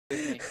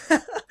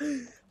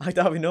I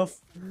don't have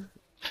enough.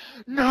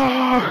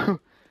 No!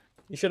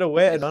 You should have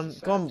waited on. It's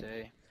a Come on, sad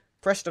day.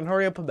 Preston,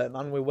 hurry up a bit,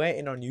 man. We're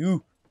waiting on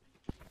you.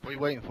 What are you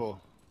waiting for?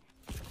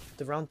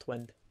 The round to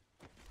end.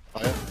 I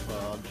am.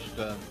 Well, I'm just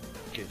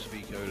getting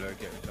Speakola,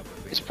 getting a couple of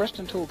Is things.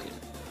 Preston talking?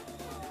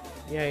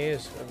 Yeah, he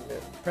is.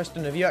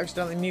 Preston, have you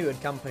accidentally muted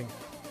camping?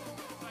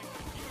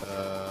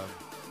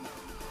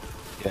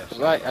 Yes.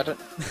 Right, I don't.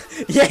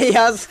 Yeah, he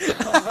has. I was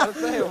about to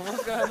say,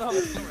 what's going on?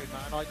 Sorry,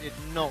 man. I did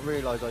not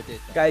realise I did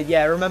that. Guys,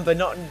 yeah, remember,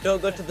 don't go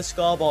to the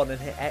scoreboard and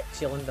hit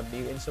X. You'll end up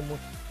muting someone,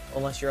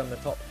 unless you're on the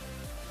top.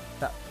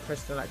 That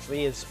Preston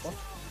actually is. What?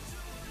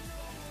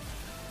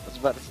 I was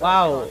about to say, I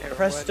Wow, can't hear a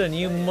Preston, word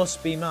you he's saying.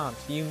 must be mad.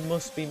 You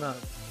must be mad.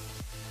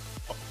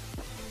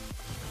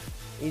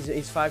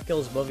 He's 5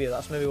 kills above you.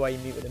 That's maybe why you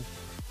muted him.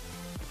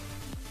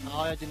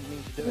 I didn't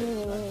mean to do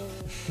it. No.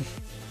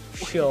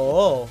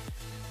 Sure.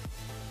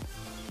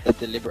 A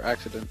deliberate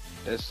accident.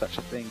 There's such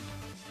a thing.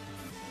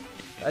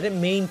 I didn't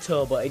mean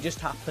to, but it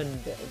just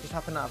happened. It just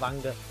happened out of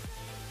anger.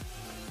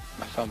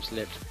 My thumb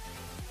slipped.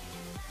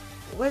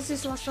 Where's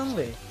this last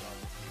zombie?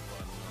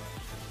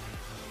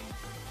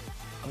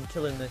 I'm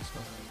killing this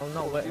one. I'm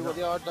not You waiting.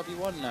 got the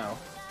RW1 now.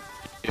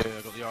 Yeah,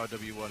 I got the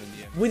RW1 in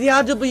the end. With the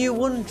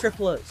RW1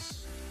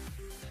 triplets.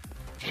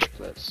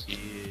 Triplets.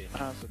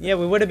 Yeah. Yeah,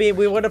 we would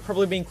have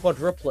probably been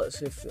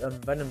quadruplets if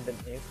Venom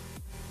didn't leave.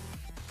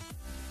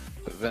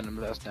 Put Venom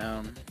let us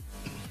down.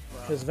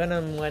 Because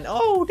Venom went,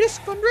 oh,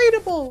 disc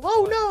unreadable.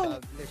 Oh no.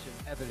 Listen,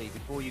 Eatherley,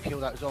 before you kill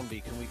that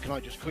zombie, can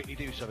I just quickly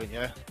do something?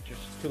 Yeah.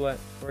 Just. Too late.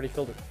 Already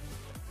killed it.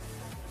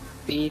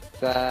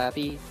 Pizza,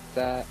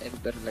 pizza,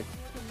 everybody like.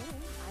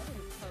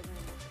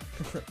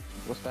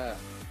 What's that?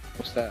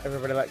 What's that?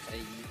 Everybody likes. A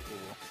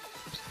or...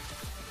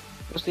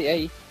 What's the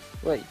A?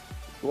 Wait.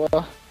 What?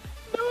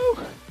 No!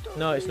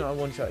 No, it's not a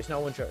one shot. It's not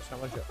a one shot. It's not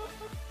a one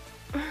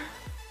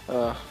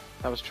shot.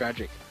 That was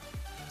tragic.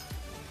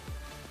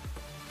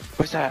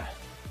 What's that?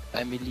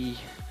 Emily.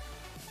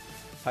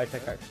 High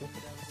tech, actually.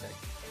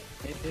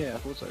 Yeah, I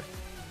thought so.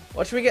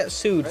 Why should we get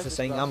sued for Where's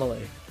saying the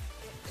Amelie?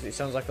 Because it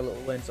sounds like a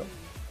little lame song.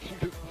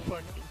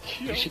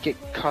 You should get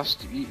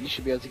custom. You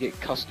should be able to get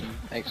custom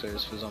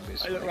exos for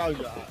zombies. I look around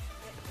at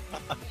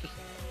that.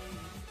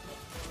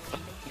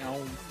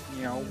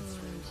 Meow.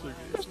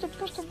 Preston,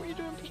 what are you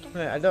doing, Preston?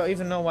 Wait, I don't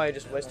even know why I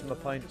just wasted my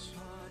points.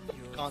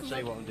 Can't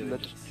say what I'm doing.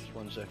 Just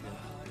 1 second.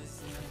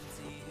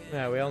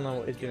 Yeah, we all know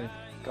what he's doing.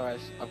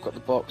 Guys, I've got the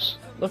box.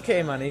 Look at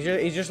him, man.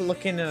 He's just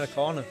looking in a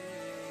corner.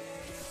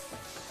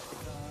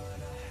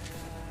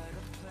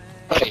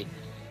 Okay,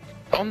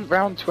 on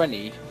round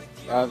 20,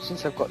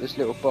 since I've got this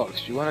little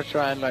box, do you want to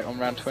try and, like, on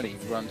round 20,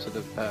 run to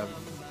the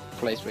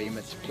place where you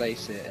meant to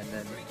place it and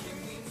then,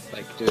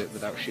 like, do it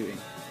without shooting?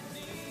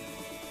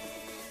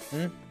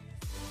 Hmm?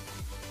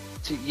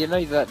 So, you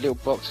know that little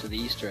box for the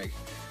Easter egg?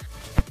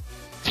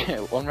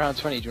 On round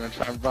 20, do you want to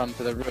try and run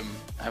to the room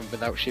and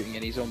without shooting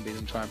any zombies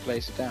and try and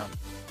place it down?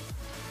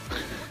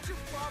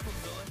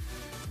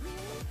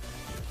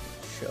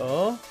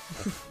 Sure.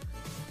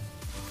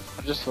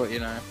 I just thought, you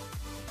know,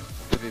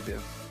 it'd be a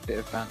bit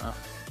of banter.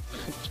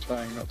 Just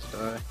trying not to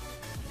die.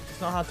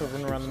 It's not hard to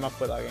run around the map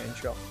without getting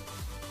shot.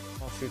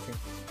 Or shooting.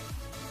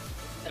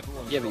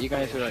 Yeah, but you're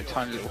going through like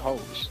tiny little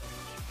holes.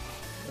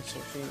 That's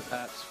what she...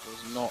 That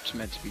was not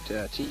meant to be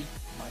dirty.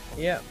 My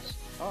apologies. Yeah.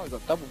 Oh, I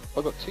got double.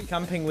 I got 2.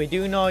 Camping, we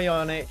do know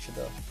your nature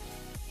though.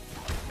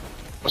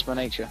 What's my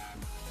nature?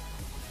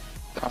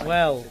 Kind,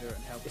 Well, considerate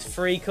and helpful. it's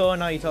free core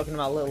now, you're talking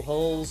about little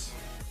holes.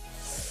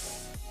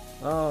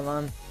 Oh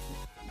man.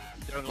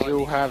 We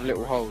all have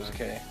little holes,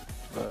 okay?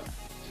 But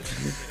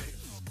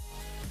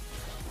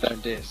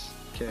don't diss,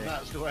 okay?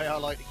 That's the way I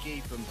like to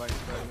keep them. Thank you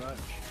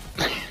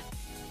very much.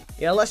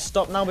 Yeah, let's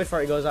stop now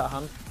before it goes out of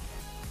hand.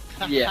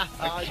 Yeah.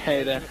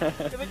 Okay then. Yeah,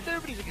 but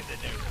nobody's gonna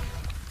do.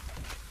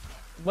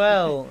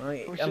 Well, was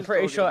I'm just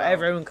pretty talking sure about-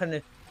 everyone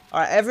can...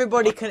 Alright,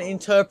 everybody can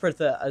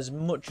interpret it as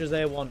much as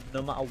they want,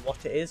 no matter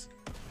what it is.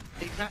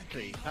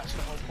 Exactly. That's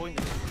the whole point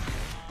of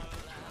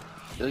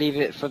it. Leave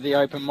it for the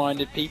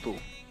open-minded people.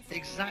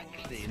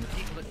 Exactly. And the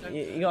people that don't.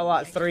 You got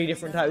like 3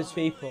 different types of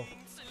people.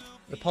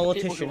 The People who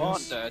aren't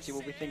politicians. dirty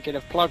will be thinking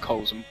of plug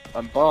holes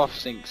and bath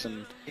sinks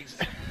and Ex-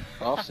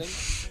 bath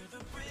sinks.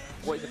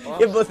 What is a bath?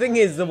 Yeah, but the thing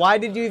is, why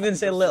did you even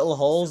say little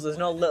holes? There's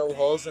no little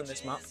holes in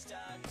this map.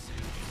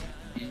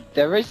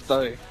 There is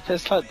though.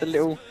 There's like the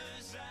little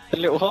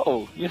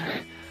hole. You know.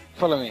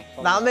 Follow me.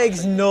 That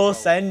makes no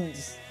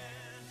sense.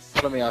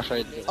 Follow me. I'll show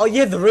you the Oh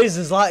yeah, there is.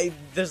 There's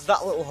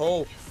that little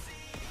hole.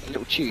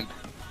 little tube.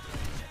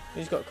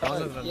 He's got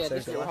cornered and Yeah, saved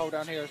this it. little hole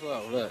down here as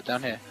well. Look,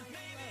 down here.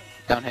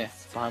 Down here,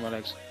 behind my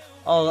legs.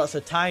 Oh, that's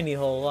a tiny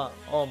hole. That.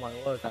 Oh my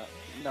word.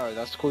 No,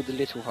 that's called the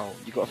little hole.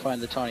 You got to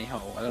find the tiny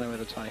hole. I don't know where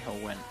the tiny hole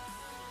went.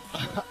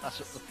 That's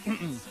what the.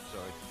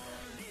 Sorry.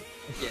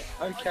 Yeah.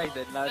 Okay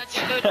then, lads.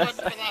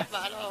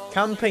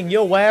 Camping,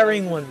 you're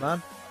wearing one,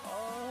 man.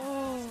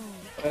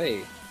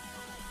 Hey.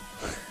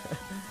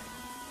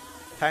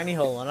 Tiny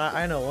hole, and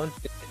I know one.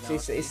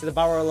 It's the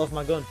barrel of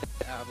my gun.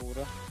 Out of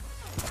order.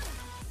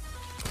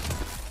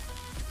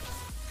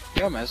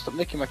 Yo man, stop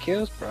licking my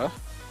kills, bro.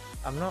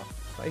 I'm not.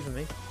 Not even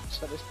me.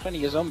 So there's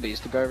plenty of zombies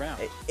to go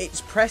around.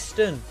 It's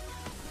Preston.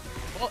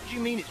 What do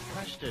you mean it's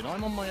Preston?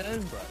 I'm on my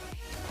own, bro.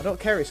 I don't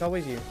care, it's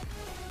always you.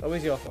 It's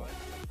always your fault.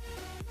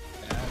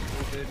 Yeah, it's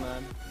all good,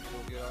 man. It's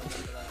all good,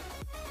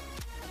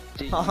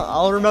 I remember that.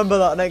 I'll remember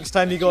that next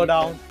time you go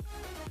down.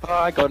 Oh,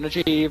 I got an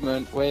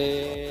achievement.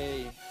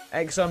 Way.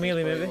 Exo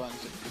melee maybe?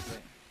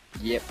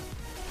 Yep.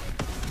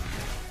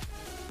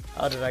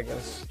 How did I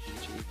guess?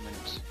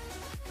 Achievements.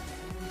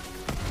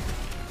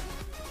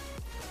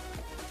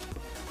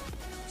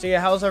 So yeah,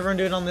 how's everyone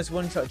doing on this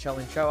one-shot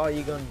challenge? Shout out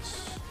your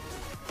guns.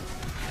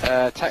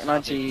 TAC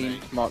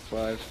 19 Mark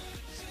 5.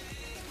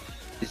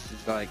 This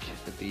is like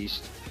the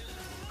beast.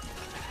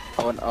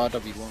 Oh, an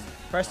RW1.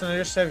 Preston, I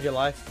just saved your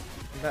life.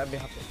 You better be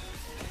happy.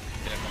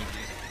 Yeah, thank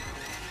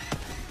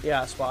you. Yeah,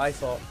 that's what I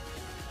thought.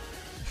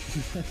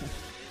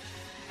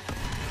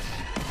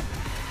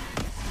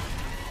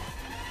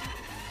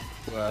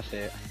 Worth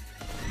it.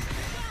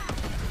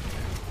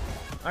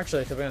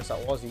 Actually, to be honest,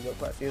 that was, you got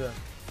quite a few then.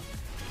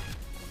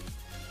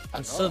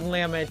 And know.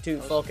 suddenly I made I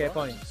was 4k surprised.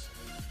 points.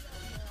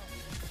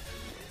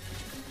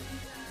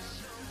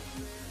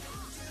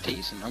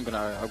 Decent. I'm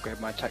gonna upgrade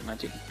my TAC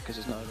 19 because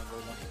it's no longer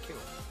a one-hit kill.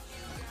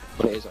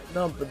 But it is like.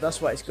 No, but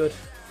that's why it's good.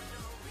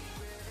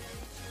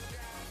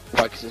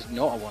 Why? Because it's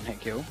not a one-hit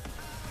kill.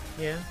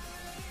 Yeah.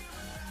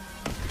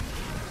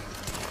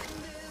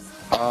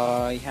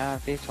 I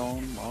have it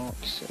on Mark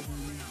 7.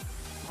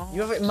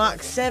 You have it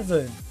Mark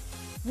 7?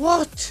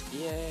 What?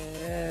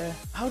 Yeah.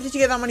 How did you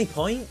get that many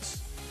points?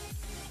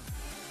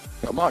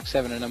 Got Mark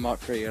 7 and a Mark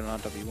 3 and an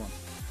RW1.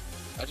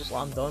 I just.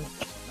 Well, I'm done.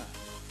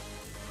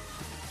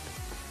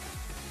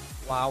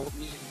 Wow. What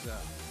music is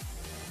that?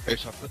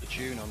 Chris, I put the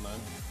tune on, man.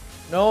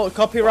 No,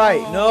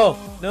 copyright. No,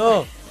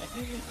 no.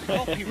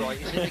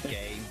 Copyright is in the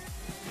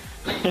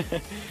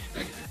game.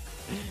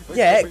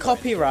 Yeah,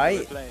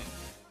 copyright.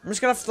 I'm just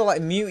gonna have to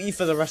like mute you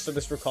for the rest of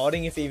this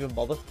recording if you even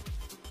bother.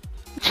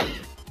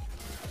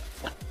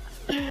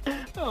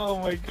 Oh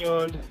my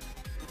god.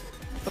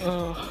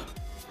 Oh.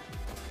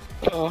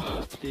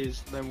 Oh,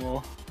 please, no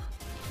more.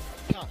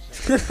 Can't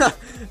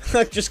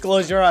say. Just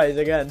close your eyes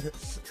again.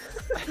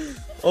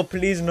 Oh,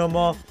 please, no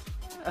more.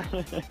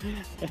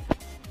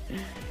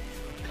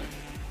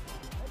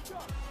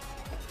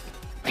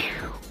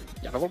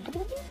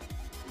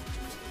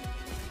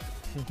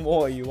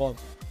 What are you on?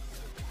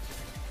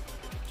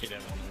 You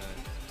don't want to know.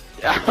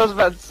 Yeah, I was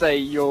about to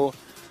say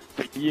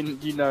but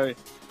you know,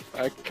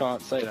 I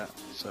can't say that,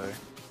 so.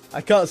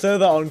 I can't say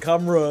that on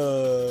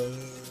camera.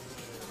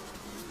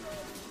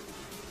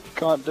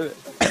 Can't do it.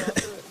 I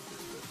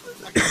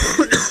can't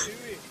do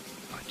it.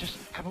 I just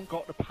haven't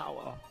got the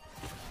power.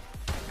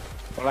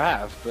 Well, I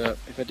have, but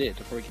if I did,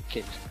 I'd probably get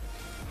kicked.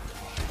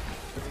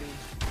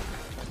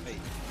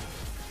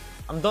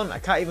 I'm done. I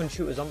can't even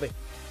shoot a zombie.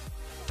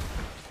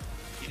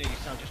 You know, you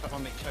sound just like my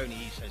mate Tony.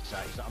 He says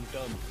that. He's like, I'm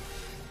done.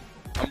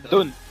 I'm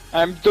done.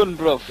 I'm done,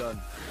 bro.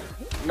 Done.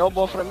 No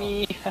more from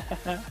me.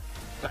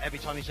 But every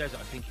time he says it,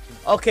 I think he can.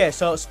 Okay,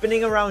 so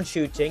spinning around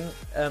shooting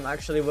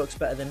actually works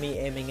better than me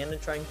aiming in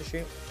and trying to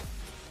shoot.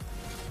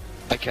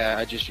 Okay,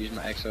 I just used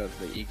my X at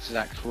the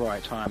exact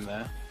right time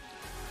there.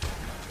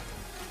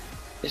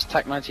 This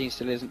TAC 19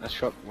 still isn't a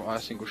shot, a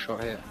single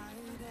shot here.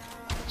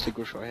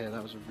 Single shot here,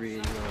 that was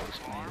really well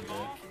explained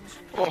there.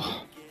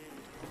 Oh!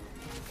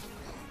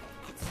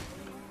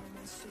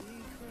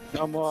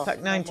 No more.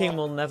 TAC 19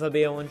 will never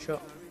be a one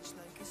shot.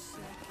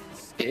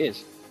 It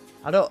is.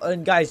 I don't,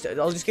 and guys,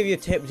 I'll just give you a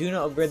tip: do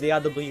not upgrade the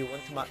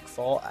RW1 to Mark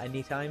 4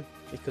 anytime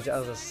because it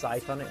has a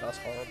sight on it. That's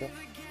horrible.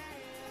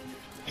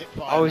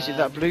 Oh, is it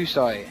that blue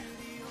sight?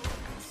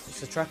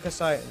 It's a tracker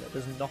sight and it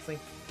does nothing.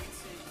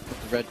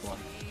 The red one.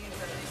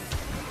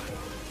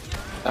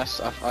 That's.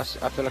 I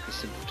feel like a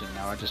simpleton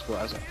now. I just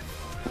thought as a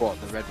what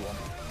the red one.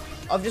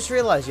 I've just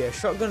realised, yeah,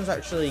 shotguns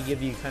actually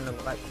give you kind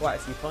of like quite a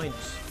few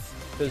points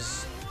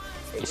because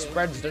it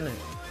spreads, doesn't it?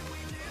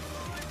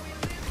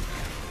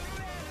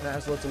 And it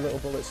has lots of little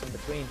bullets in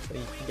between, so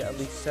you can get at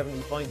least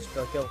 70 points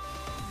per kill.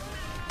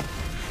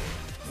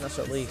 And that's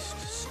at least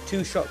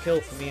 2-shot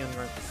kill for me on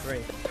rank 3.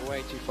 They're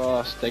way too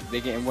fast. They're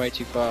getting way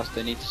too fast.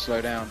 They need to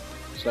slow down.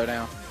 Slow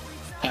down.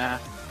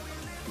 Ah.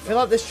 I feel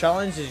like this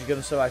challenge is going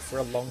to survive for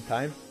a long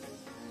time.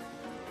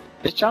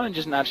 This challenge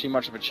isn't actually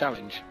much of a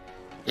challenge,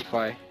 if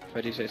I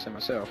do say so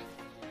myself.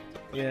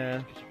 Yeah.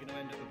 Because you're going to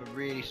end up with a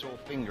really sore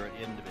finger at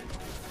the end of it.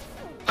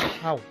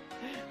 How?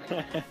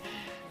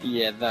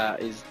 Yeah,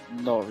 that is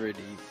not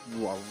really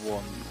what I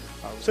want.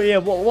 So yeah,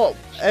 what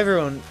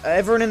everyone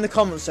in the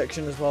comment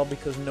section as well,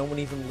 because no one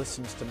even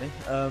listens to me.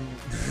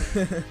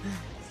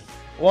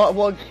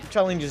 What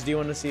challenges do you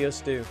want to see us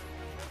do?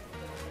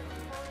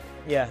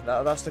 Yeah,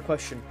 that's the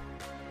question.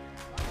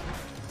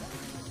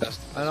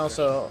 And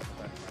also,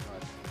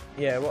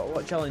 yeah,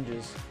 what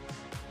challenges?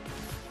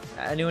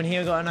 Anyone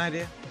here got an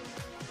idea?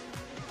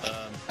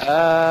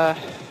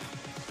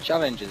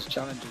 Challenges.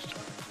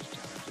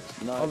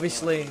 No,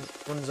 Obviously,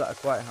 ones that are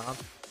quite hard.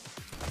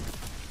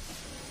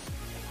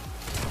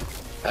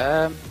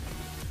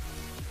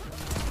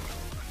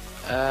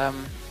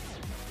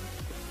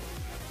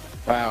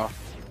 Wow,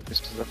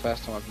 this is the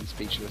first time I've been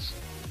speechless.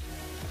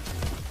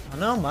 I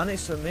know, man,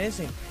 it's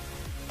amazing.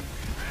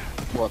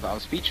 What, that I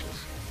was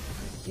speechless?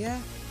 Yeah,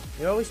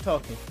 you're always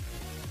talking.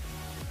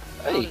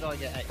 How Hey, did I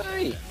get X?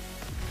 hey!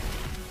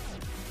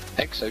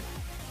 Exo.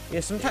 Yeah,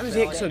 sometimes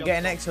Yeah, the so I Exo,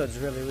 getting jumped Exo is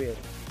really weird.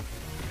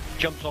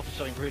 Jumped off of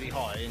something really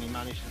high and he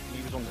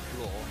was on the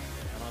floor.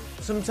 And I was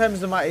just, Sometimes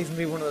there might even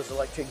be one of those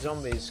electric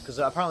zombies, because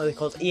apparently they're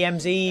called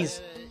EMZs.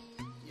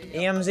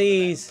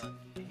 EMZs.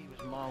 he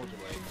was miles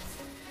away.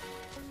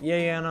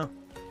 Yeah, I know.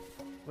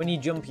 When you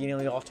jump, you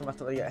nearly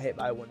automatically get hit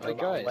by one, no Hey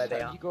matter guys, where they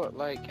have are. you got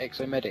like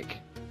Exo Medic?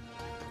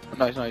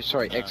 No,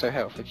 sorry, Exo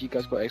Health. Have you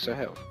guys got Exo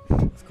Health?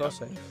 Of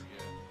course, Well,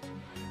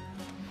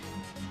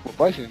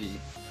 both of you?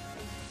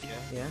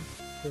 yeah.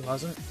 Who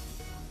hasn't?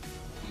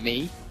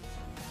 Me?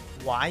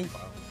 Why?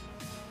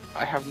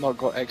 I have not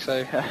got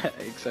Exo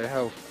Exo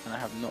Health, and I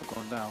have not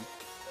gone down.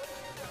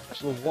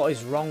 Well, what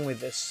is wrong with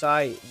this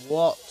site?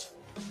 What?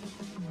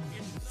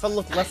 If I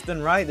look left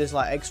and right, there's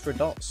like extra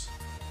dots.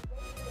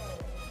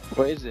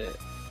 What is it?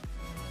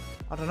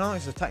 I don't know,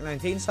 it's a Tech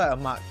 19 site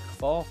on Mark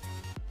 4.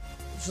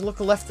 Just look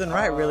left and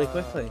right really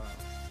quickly.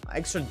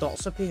 Extra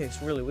dots appear,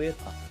 it's really weird.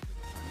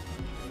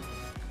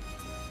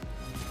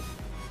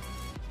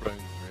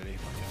 Drones really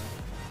fucking.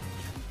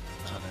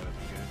 I know it'd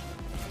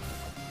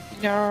be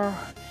good. No.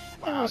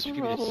 Wow, to give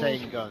you the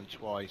same gun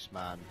twice,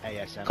 man.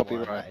 ASM1,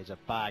 Copyright. that is a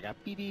bag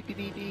of beep beep beep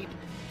beep beep.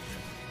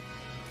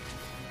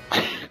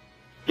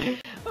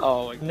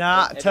 Oh my god.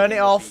 Nah, turn it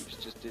off.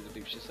 Beeps, just do the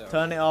beeps yourself.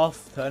 Turn it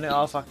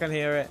off, I can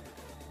hear it.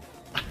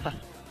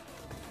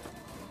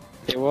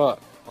 Hey, what?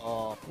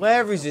 Oh,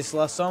 Where is this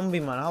last zombie,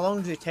 man? How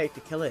long did it take to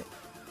kill it?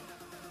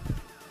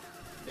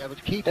 yeah,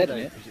 but keep Dead, it though.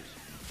 innit? 'Cause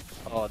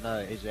it's... Oh no,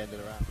 it is the end of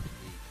the round.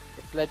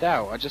 It bled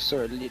out. I just saw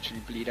it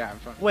literally bleed out in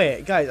front of me.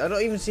 Wait, guys, I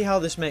don't even see how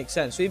this makes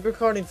sense. We've been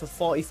recording for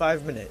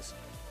 45 minutes,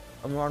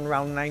 and we're on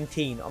round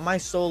 19. On my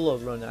solo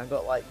run, I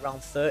got like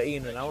round 30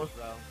 in an hour.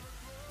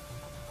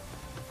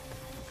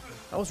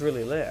 That was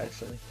really late,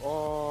 actually.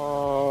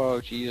 Oh,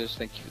 Jesus,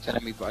 thank you for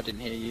telling me, but I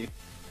didn't hear you.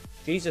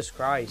 Jesus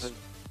Christ.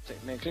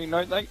 Technically,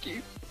 no, thank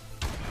you.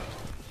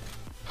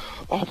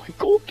 Oh my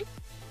god!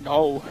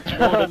 No!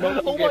 No,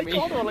 no, Oh my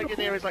god, all I can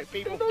hear is like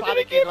people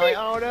panicking like,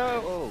 oh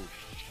no! Oh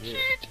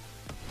shit.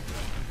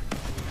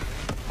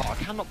 Oh, I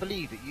cannot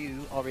believe that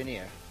you are in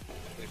here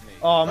with me.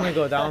 Oh, I'm gonna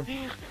go down.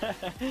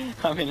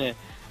 I'm in it.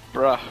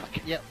 Bruh.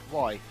 Yeah,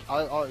 why?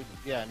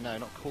 Yeah, no,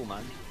 not cool,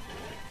 man.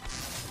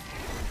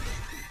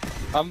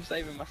 I'm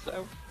saving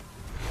myself.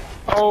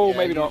 Oh, Yeah,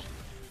 maybe not.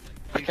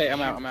 use Okay, the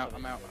I'm out, shoot I'm out,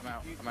 something. I'm out, I'm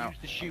out, Use I'm out.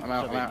 the shoot I'm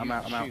out, something, I'm out, use I'm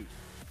out, the I'm out. shoot.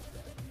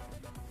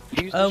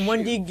 Use the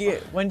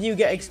When do you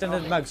get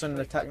extended Oh, mags on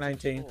the Tech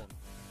 19?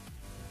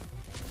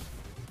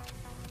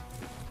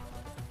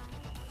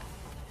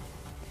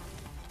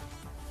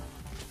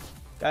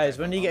 Guys,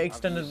 when do you get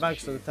extended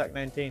mags for the Tech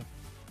 19?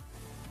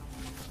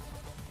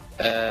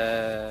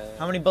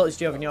 How many bullets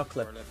do you have in your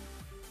clip?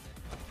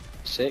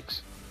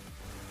 6,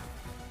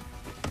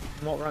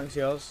 And what rank's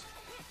yours?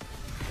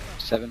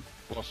 7.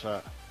 What's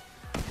that?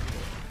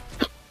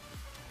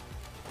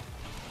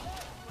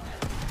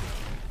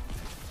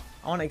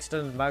 I want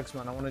extended mags,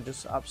 man. I want to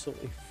just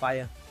absolutely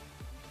fire.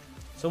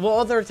 So what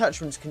other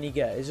attachments can you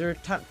get? Is there a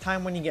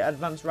time when you get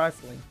advanced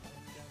rifling?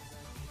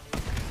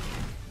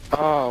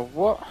 Oh,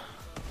 what?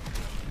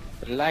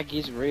 The lag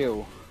is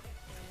real.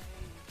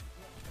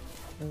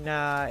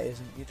 Nah, it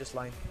isn't. You're just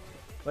lying.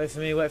 Wait for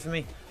me, wait for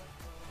me.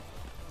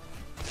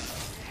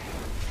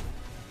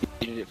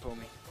 You did it for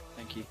me.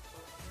 Thank you.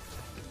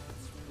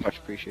 Much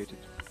appreciated.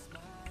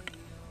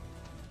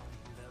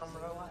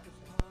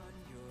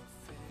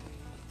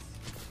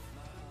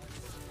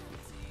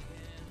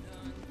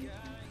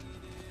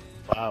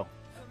 Wow.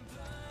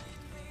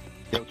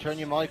 Yo, turn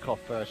your mic off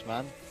first,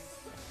 man.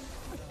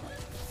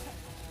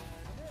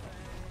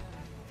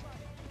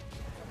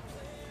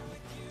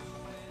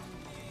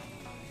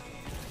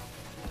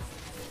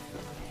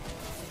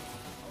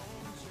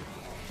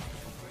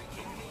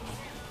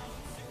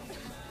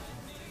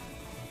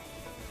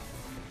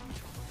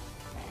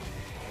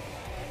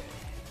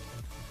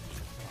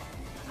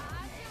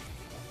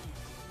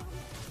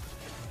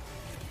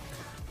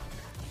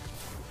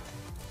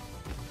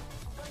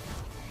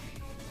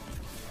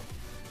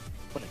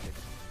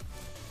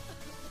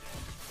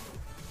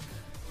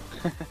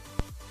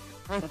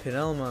 Fucking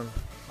hell, man.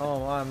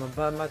 Oh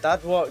man, my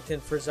dad walked in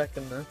for a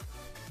second there.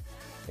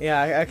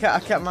 Yeah, I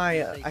kept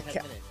my I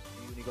kept.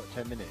 You only got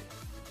 10 minutes.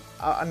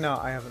 No,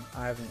 I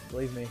haven't.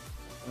 Believe me.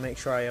 I'll make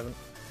sure I haven't.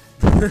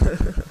 Fair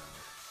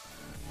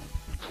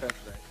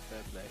play,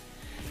 fair play.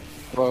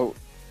 Well,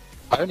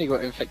 I only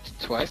got infected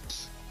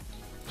twice.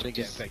 I didn't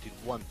get infected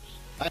once.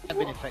 I haven't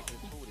been infected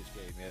at all this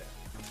game yet.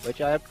 Which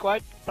I am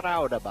quite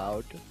proud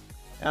about.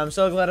 I'm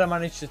so glad I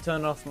managed to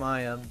turn off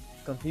my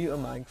computer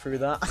mag through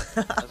that.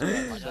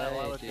 I know,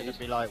 I was going to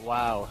be like,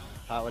 wow,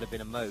 that would have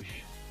been a mosh.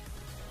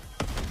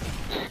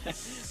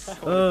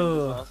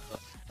 Oh,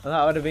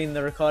 that would have been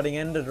the recording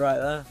ended right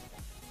there.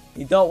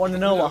 You don't want to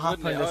know what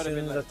happened as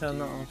soon as I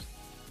turned that off.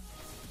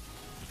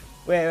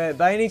 Wait,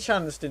 by any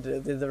chance did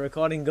the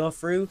recording go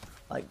through?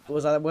 Like,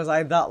 was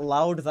I that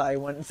loud that I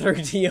went through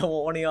to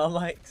one of your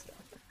mics?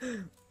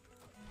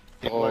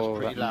 It Oh, was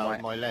pretty that loud.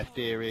 might- My left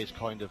ear is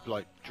kind of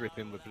like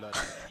dripping with blood.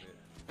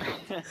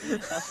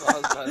 That's what I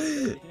was about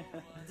to say.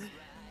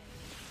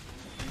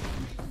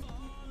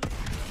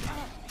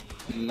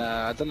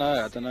 Nah, I don't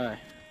know. I don't know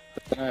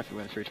if it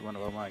went through to one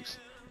of our mics.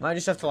 Might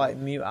just have to like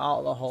mute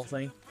out the whole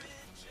thing.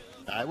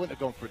 Nah, I wouldn't have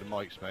gone through the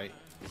mics, mate.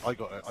 I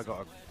got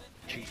a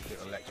cheap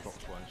little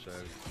Xbox one, so.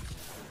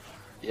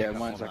 Yeah, Come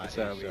mine's on, like a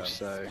that is, salvage,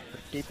 so.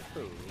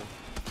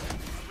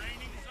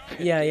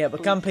 Yeah,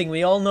 but camping,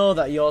 we all know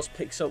that yours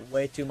picks up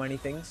way too many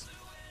things.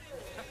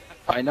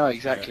 I know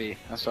exactly.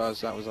 That's what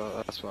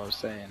I was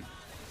saying.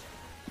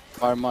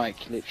 My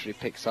mic literally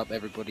picks up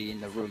everybody in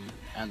the room,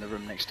 and the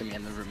room next to me,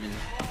 and the room in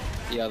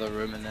the other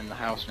room, and then the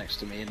house next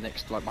to me, and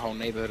next like my whole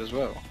neighborhood as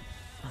well.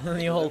 And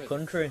the whole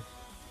country.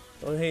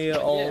 We'll hear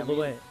all Yeah, the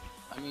way.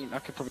 I mean, I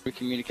could probably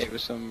communicate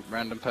with some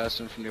random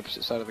person from the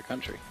opposite side of the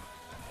country.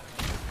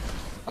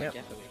 Yep.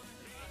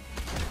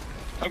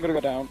 I'm gonna go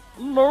down.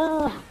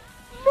 No!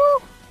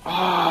 No!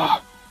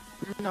 Ah!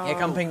 No! Yeah,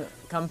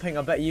 camping,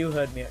 I bet you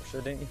heard me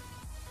actually, didn't you?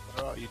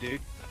 Oh, you do?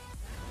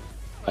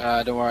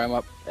 Don't worry, I'm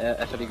up.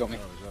 Eatherley got me.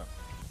 Oh, is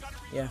that?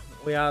 Yeah,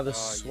 we are the Oh,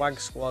 swag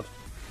yes. squad.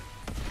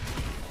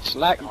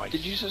 Slack, Nice.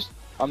 did you just...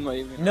 I'm not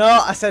even... No,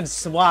 I said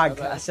swag.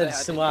 I said didn't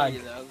swag.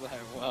 hear that. I was like,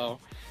 wow.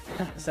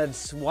 I said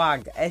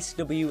swag.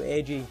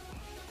 S-W-A-G.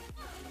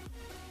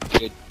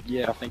 Good.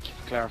 Yeah, thank you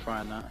for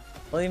clarifying that.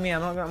 Believe me,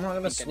 I'm not gonna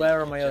think I swear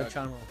need on to my own joke.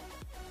 channel.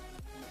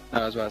 No,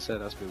 I was about to say,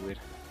 that's a bit weird.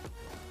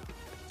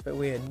 It's a bit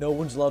weird. No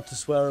one's allowed to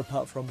swear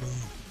apart from me.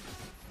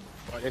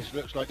 Right, this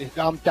looks like this.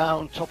 I'm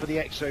down top of the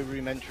exo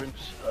room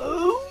entrance.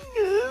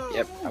 Oh no!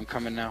 Yep, I'm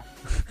coming now.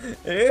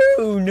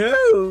 Oh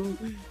no!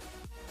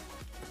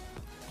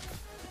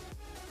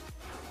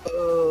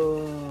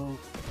 Oh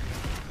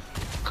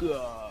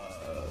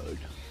God.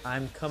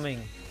 I'm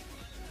coming.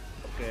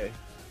 Okay.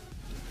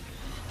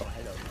 Oh,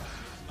 hello.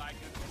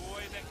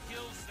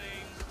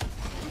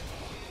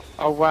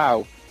 Oh,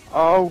 wow.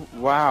 Oh,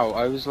 wow.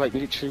 I was, like,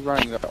 literally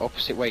running the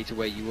opposite way to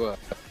where you were.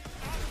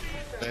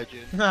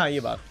 Legend. Nah,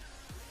 you bad.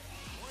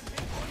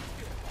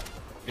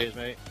 Cheers,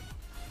 mate.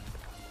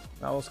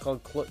 That was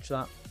called clutch.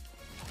 That.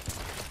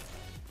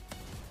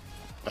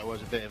 That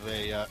was a bit of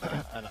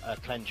a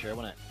clencher,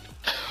 wasn't it?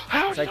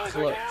 How It's did like I go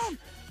clutch. down?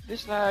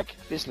 This lag,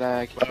 this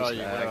lag, Where are this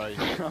you? lag. Where are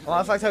you? Well,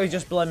 the fact how he's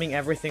just blaming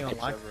everything on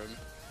Exo lag. room.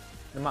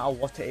 No matter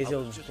what it is, I he'll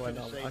was just just blame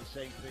going it to on say lag. the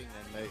same thing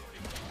then,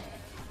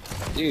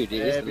 mate. Dude,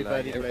 it is the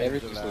Everybody lag. blames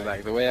Everything's the the lag.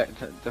 lag. The way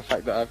the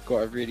fact that I've got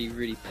a really,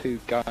 really poo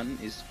gun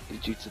is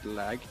due to the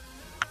lag.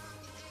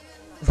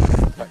 the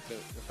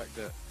fact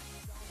that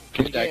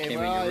Can your dad you came get in him,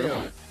 your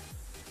Ryan? room.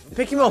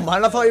 Pick him up,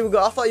 man. I thought you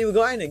were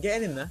getting it.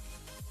 Getting him there.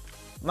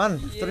 Man,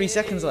 3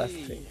 seconds left.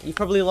 Yay. You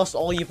probably lost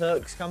all your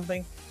perks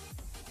camping.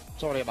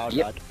 Sorry about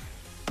Yep. that.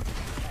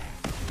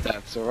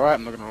 That's alright,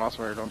 I'm not gonna last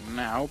very long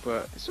now,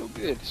 but it's all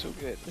good, it's all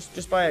good.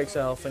 Just buy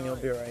extra health and you'll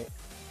be right.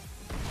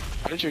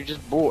 I literally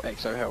just bought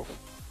Exo Health.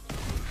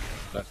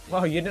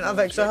 Wow, you didn't have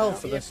extra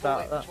health for the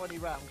start of that. 20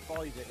 rounds,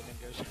 buys it, and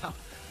then goes out.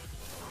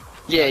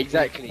 Yeah,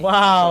 exactly. Wow,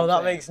 That's what that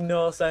I'm saying. makes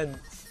no sense.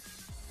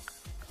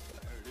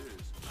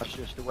 That's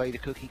just the way the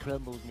cookie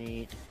crumbles,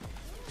 mate.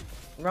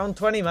 Round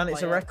 20, man. It's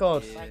a Fire.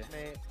 record. Yeah. Thanks,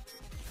 mate.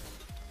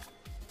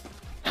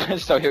 I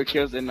just heal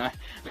kills, didn't I?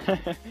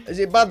 Is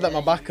it bad that my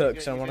Yeah, back you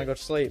hurts get- and I you want to get- go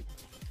to sleep?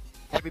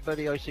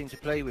 Everybody I seem to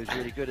play with is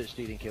really good at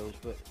stealing kills,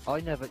 but I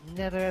never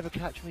ever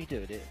catch me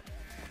doing it.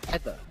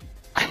 Ever.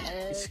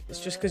 It's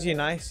just because you're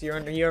nice. You're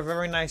a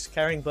very nice,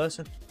 caring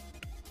person.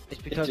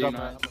 It's because too I'm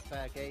nice. a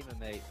fair gamer,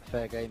 mate.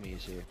 Fair gamer, you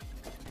see.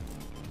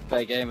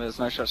 Fair game, there's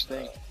no such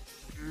thing.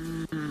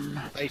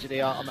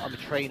 Basically, I'm a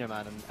trainer,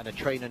 man, and a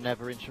trainer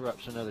never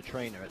interrupts another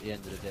trainer at the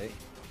end of the day.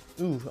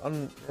 Ooh,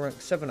 I'm rank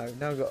 7 now.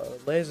 Now I've got a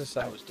laser That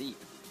sight. was deep.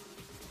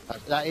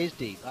 That is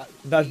deep.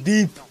 That's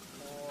deep.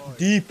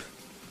 Deep.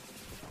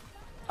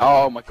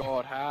 Oh my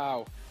god,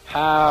 how?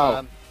 How?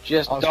 Um,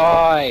 Just I was-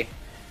 die!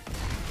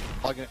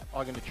 I'm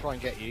gonna try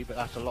and get you, but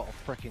that's a lot of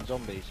freaking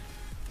zombies.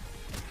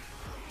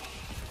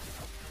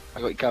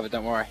 I got you covered,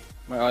 don't worry.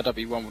 My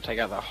RW1 will take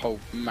out that whole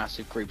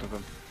massive group of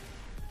them.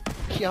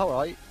 Yeah,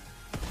 alright.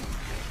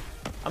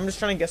 I'm just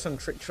trying to get some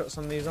trick shots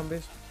on these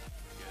zombies.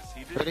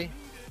 Ready?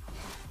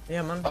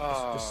 Yeah, man.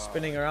 Oh. Just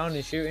spinning around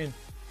and shooting.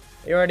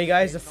 You ready,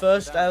 guys? The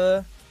first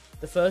ever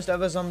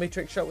zombie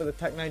trick shot with a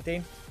Tech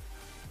 19.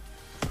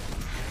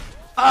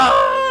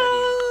 Ah!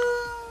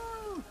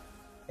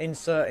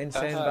 Insert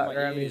insane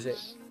background music.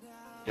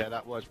 Yeah,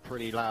 that was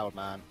pretty loud,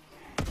 man.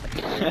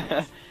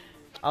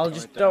 I'll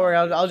just don't worry.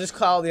 I'll just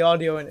cut out the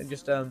audio and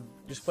just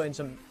put in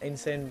some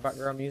insane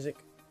background music.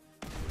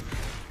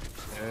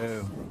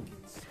 Oh.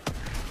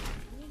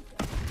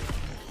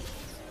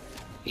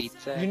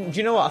 Do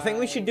you know what? I think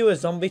we should do a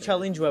zombie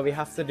challenge where we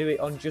have to do it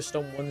on just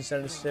on one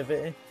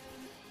sensitivity.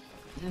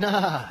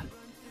 Nah.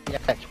 Yeah,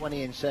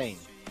 20 insane.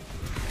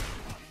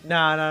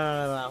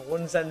 Nah.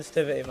 One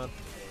sensitivity, man.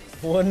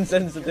 One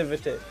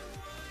sensitivity.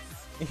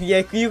 Yeah,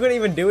 you couldn't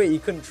even do it. You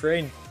couldn't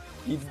train.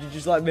 You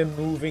just like been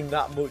moving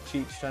that much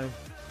each time.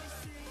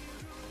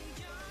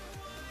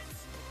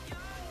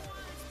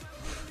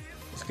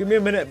 Just give me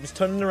a minute. Just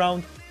turning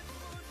around.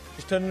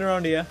 Just turning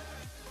around here.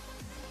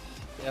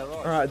 Yeah, right.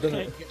 Alright, done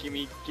it. Give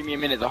me a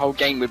minute. The whole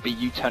game would be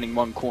you turning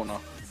one corner.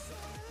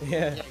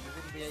 Yeah. Yeah, you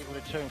wouldn't be able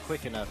to turn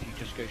quick enough. You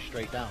just go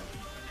straight down.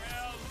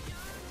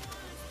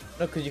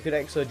 No, because you could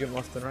exo jump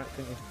left and right,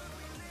 couldn't you?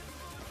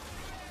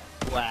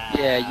 Wow.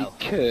 Yeah, you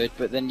could,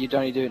 but then you'd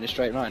only do it in a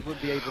straight line. You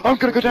wouldn't be able I'm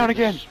gonna to go down do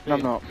again. the No, I'm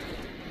spin. not.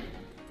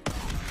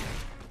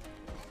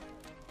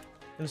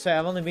 I'm gonna say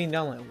I've only been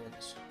down like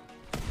once.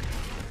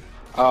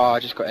 Oh, I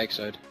just got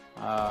exoed.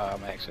 Ah,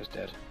 my exo's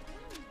dead.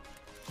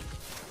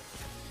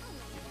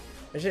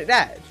 Is it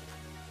dead?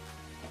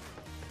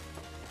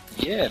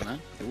 Yeah,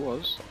 man, it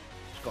was.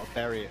 Just gotta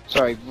bury it.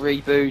 Sorry,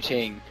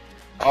 rebooting.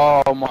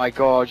 Oh my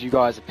god, you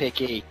guys are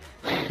picky.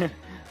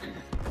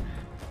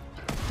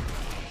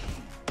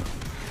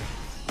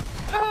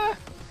 Ah,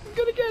 I'm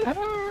gonna get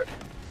hurt.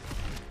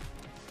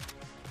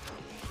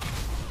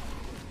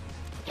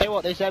 Tell you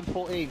what, this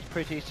M14's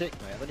pretty sick,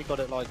 mate. I've only got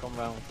it like on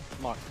round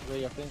Mark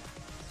 3, I think.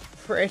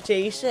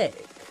 Pretty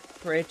sick.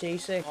 Pretty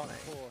sick, Mark mate.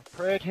 4.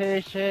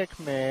 Pretty sick,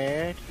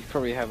 mate. You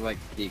probably have like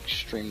the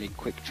extremely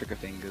quick trigger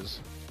fingers.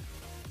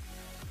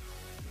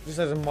 Just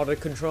as a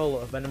modded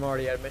controller, Ben I'm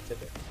already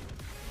admitted it.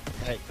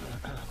 Hey,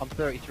 I'm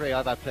 33.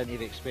 I've had plenty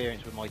of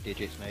experience with my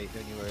digits, mate.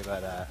 Don't you worry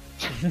about that.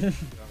 You know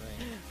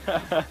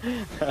what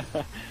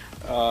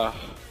I mean?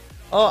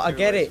 Oh, I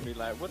get it. Be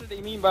like, what did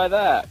he mean by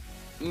that?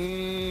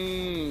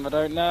 I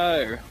don't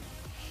know.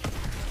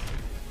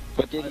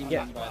 What did he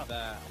Yeah. mean by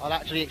that? I'll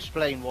actually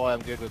explain why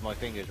I'm good with my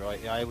fingers, right?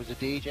 Yeah, I was a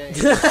DJ.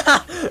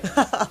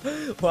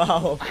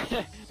 Wow.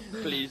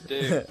 Please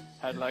do.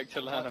 I'd like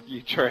to learn a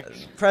few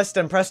tricks.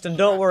 Preston,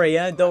 don't worry,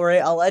 yeah? Don't worry,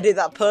 I'll edit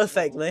that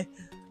perfectly.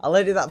 I'll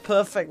edit that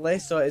perfectly,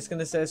 so it's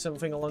gonna say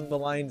something along the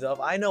lines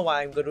of, I know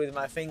why I'm good with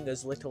my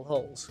fingers, little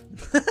holes.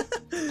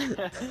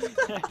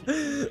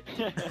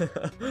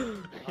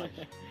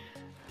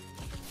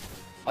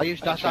 I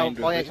used that's how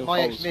my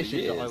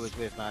ex-missus that I was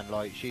with, man.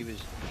 Like she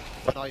was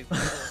when I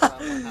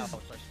around my house,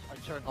 I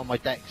turned on my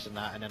decks and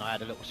that, and then I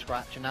had a little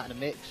scratch and that in a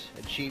mix,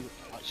 and she,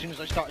 as soon as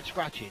I started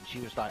scratching, she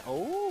was like,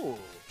 "Oh."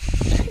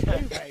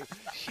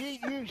 She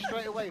knew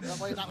straight away. But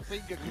the way that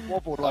finger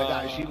wobbled like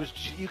that,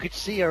 you could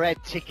see her head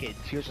ticking.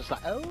 She was just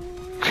like, "Oh."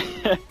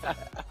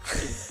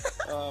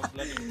 Oh,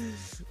 bloody.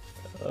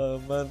 Oh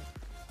man.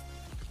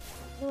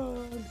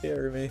 Oh,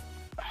 dear me.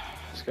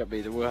 It's gotta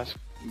be the worst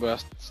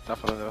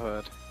stuff I've ever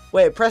heard.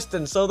 Wait,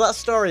 Preston, so that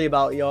story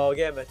about your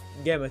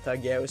gamer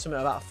tag, yeah, it was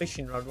something about a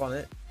fishing rod,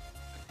 wasn't it?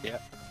 Yeah.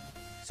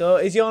 So,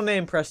 is your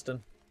name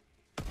Preston?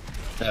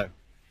 No.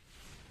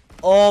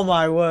 Oh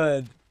my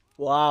word.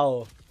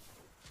 Wow.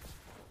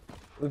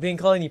 We've been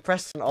calling you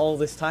Preston all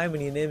this time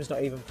and your name's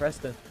not even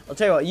Preston. I'll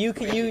tell you what,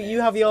 you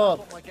have your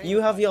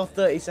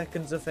 30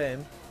 seconds of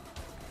fame.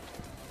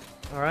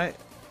 Alright?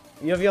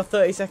 You have your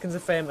 30 seconds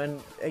of fame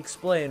and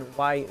explain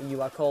why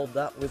you are called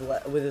that with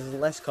as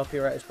less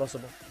copyright as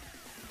possible.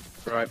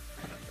 Right.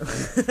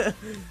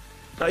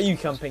 Not you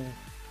camping.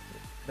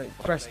 No,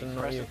 Preston,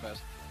 not you.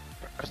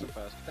 Preston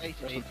first.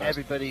 Basically,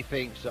 everybody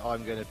thinks that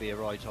I'm going to be a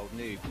right old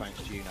noob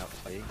thanks to you now,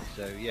 Lee.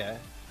 So yeah,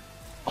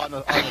 I'm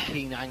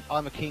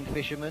a keen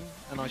fisherman,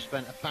 and I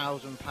spent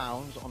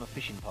 £1,000 on a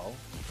fishing pole,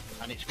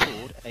 and it's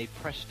called a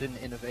Preston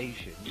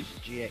Innovations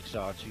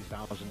GXR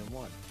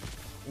 2001.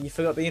 You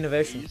forgot the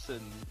innovation.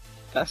 Decent.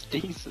 That's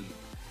decent.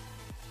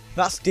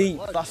 That's deep.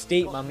 Well, That's it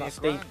deep, cost man. me That's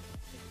 £1,000. deep.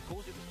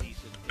 Because it was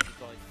decent, it was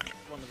like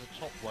one of the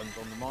top ones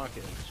on the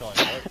market at the time.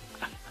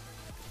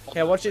 Right?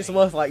 Yeah, watch it's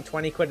worth like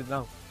 20 quid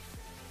now.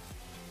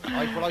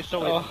 I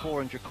sold it for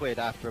 400 quid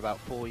after about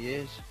 4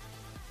 years.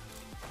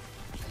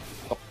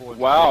 Got 400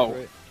 Wow. quid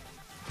for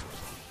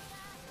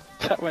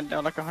it. That went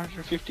down like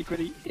 150 quid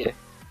a year.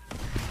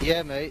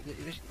 Yeah, mate.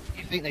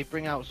 You think they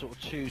bring out sort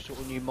of 2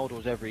 new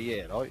models every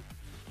year, right?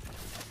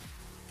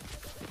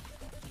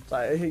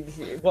 Like,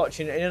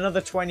 watching in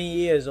another 20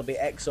 years, there'll be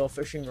EXO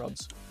fishing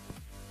rods.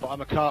 But I'm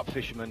a carp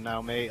fisherman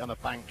now, mate. I'm a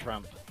bank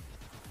tramp.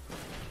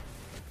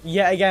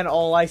 Yet again,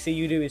 all I see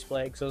you do is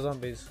play EXO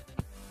zombies.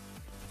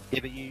 Yeah,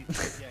 but you.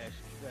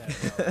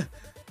 Well,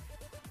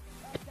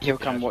 He'll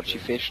come watch you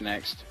fish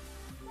next.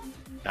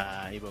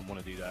 nah, he wouldn't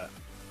want to do that.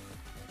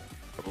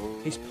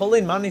 He's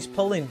pulling, man. He's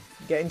pulling,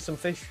 getting some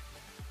fish.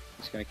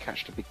 He's gonna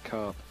catch the big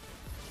carp.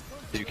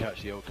 Do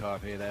catch the old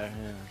carp here, there.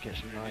 Yeah, get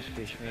some nice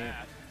fish, mate.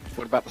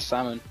 What about the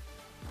salmon?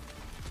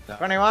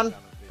 21,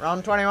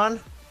 round 21.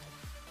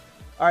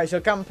 Alright,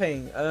 so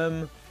camping.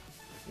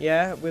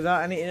 Yeah,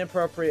 without any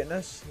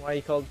inappropriateness, why are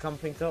you called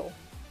Camping Turtle?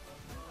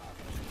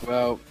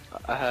 Well,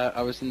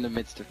 I was in the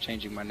midst of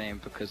changing my name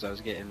because I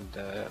was getting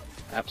the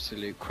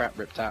absolute crap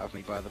ripped out of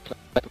me by the player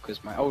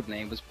because my old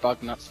name was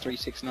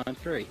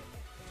Bugnuts3693.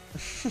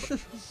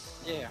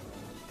 Yeah.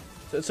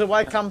 So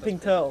why Camping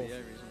Turtle?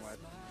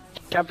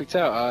 Camping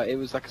Turtle, it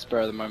was like a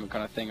spur of the moment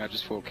kind of thing. I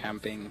just thought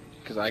camping,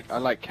 because I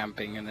like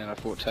camping, and then I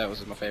thought turtles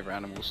was my favourite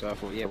animal, so I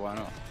thought, yeah, why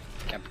not?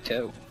 Camping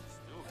Turtle.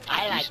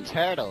 I like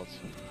turtles.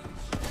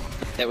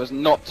 That was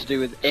not to do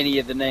with any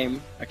of the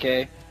name,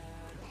 okay?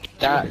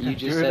 That you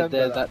just said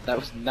there, that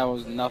was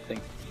nothing.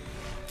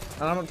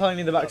 And I'm not telling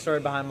you the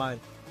backstory behind mine.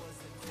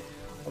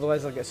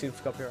 Otherwise I'll get sued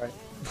for copyright.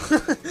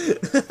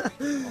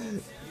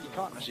 You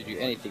can't actually do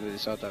anything with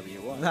this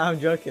RW1. No, I'm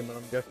joking, man.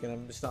 I'm joking.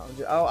 I'm just not.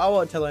 I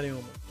won't tell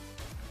anyone.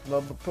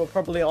 But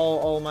probably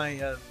all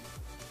my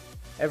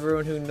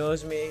everyone who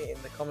knows me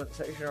in the comment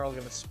section are all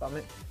gonna spam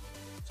it.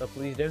 So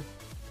please do.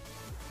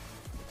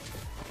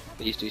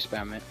 Please do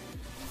spam it.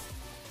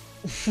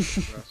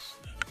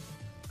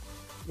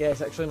 Yeah,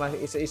 it's actually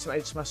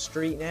it's my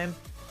street name.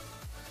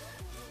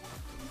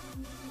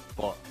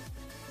 What?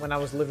 When I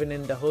was living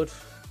in the hood.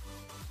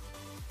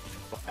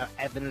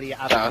 Eatherley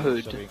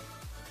Avenue. Sorry.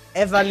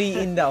 Eatherley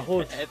in the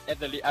hood.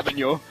 Eatherley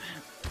Avenue.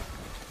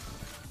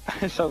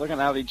 It sounds like an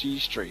alley G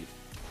Street.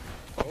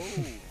 Oh.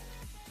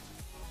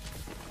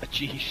 A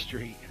G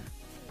Street.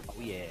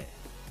 Oh yeah.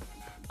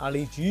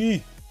 Ali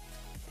G.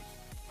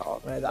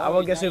 Oh, Wait, I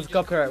won't get sued for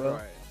copyright, will?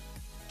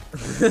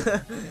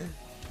 Yeah.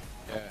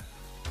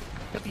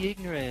 Don't be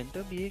ignorant.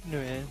 Don't be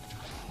ignorant.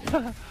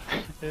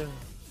 Yeah.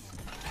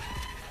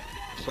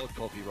 So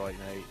copyright,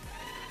 mate.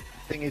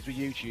 Thing is with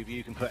YouTube,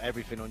 you can put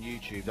everything on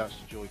YouTube. That's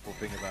the joyful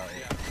thing about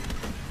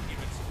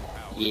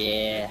it.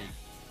 Yeah.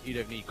 You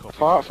don't need copyright.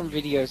 Apart from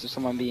videos of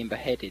someone being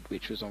beheaded,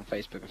 which was on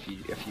Facebook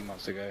a few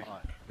months ago,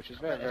 Right. which was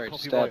very Copyright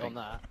disturbing. on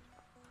that.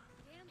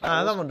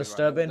 Ah, that was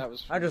disturbing. That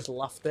was I just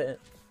laughed at it.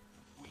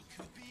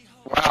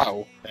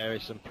 wow. There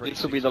is some pretty.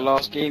 This will be the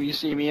last game you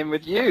see me in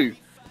with you.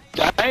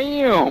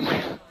 Damn.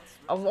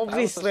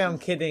 Obviously, I'm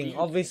kidding.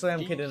 Obviously,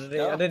 I'm kidding.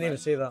 I didn't even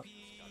see that.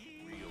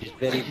 It's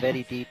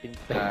very deep in.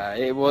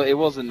 It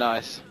wasn't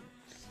nice.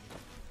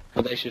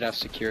 But they should have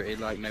security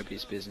like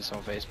nobody's business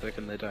on Facebook,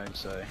 and they don't.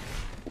 So,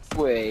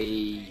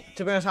 way.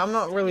 To be honest, I'm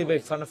not really a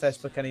big fan of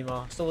Facebook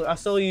anymore. I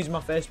still use my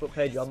Facebook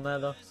page on there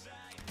though.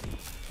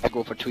 I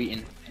go for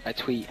tweeting. I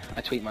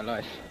tweet my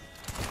life.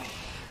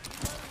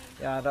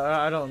 Yeah,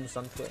 I don't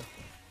understand Twitter.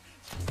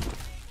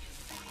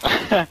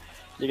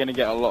 You're gonna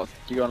get a lot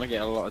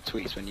of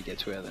tweets when you get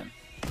Twitter. Then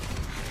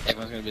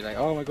everyone's gonna be like,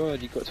 "Oh my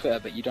god, you've got Twitter,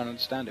 but you don't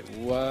understand it.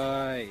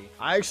 Why?"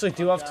 I actually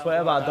do have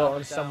Twitter, but I don't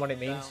understand what it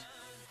means.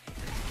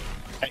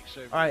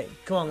 Alright,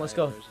 come on, let's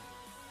go.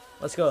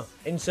 Let's go.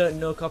 Insert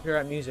no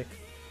copyright music.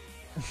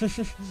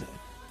 22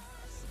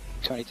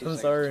 I'm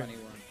seconds, sorry.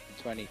 21,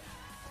 20,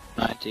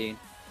 19,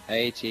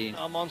 18.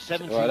 I'm on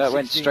 17. Well, that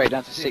went 16, straight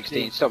down to 16.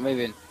 16. Stop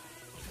moving.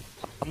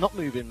 I'm not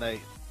moving,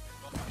 mate.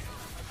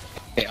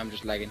 Okay, I'm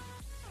just lagging.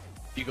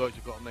 You guys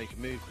have got to make a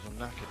move because I'm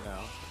knackered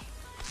now.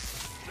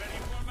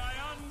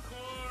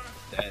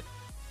 Dead.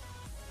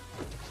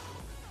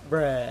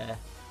 Bruh.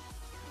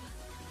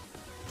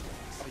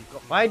 Oh, you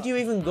got me Why back. do you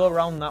even go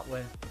around that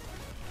way?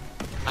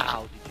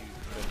 How did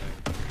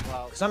you?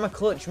 Well, Because I'm a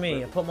clutch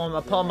me. I put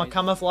on my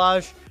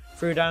camouflage,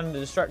 threw down the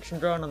distraction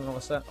drone, and then I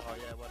was set. oh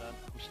yeah, well done.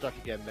 I'm stuck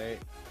again, mate.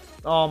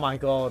 Oh my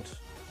god.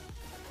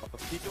 Up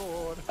the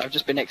door. I've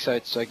just been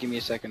exoed, so give me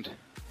a second.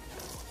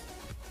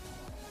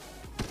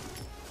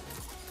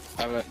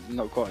 I've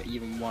not got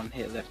even one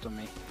hit left on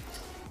me.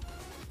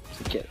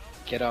 So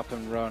get up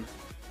and run.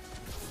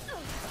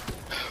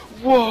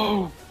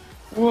 Whoa!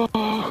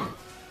 Whoa!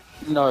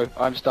 No,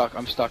 I'm stuck.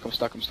 I'm stuck. I'm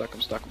stuck. I'm stuck.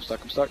 I'm stuck. I'm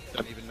stuck. I'm stuck.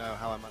 Don't even know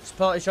how I'm.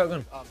 Party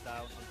shotgun. I'm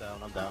down. I'm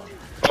down. I'm down.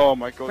 Oh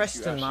my god!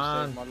 Preston, you actually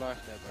man. saved my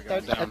life there by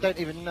going I down. don't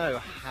even know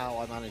how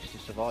I managed to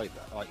survive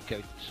that. Like,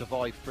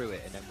 survive through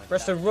it and then went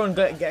Preston, down. run,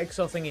 get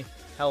XO thingy.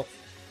 Health.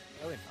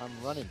 I'm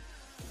running.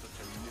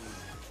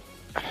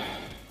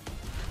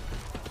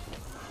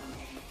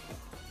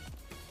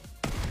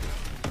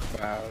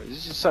 Wow,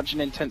 this is such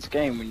an intense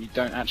game when you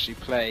don't actually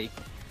play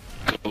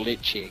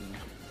glitching.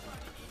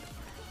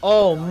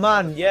 Oh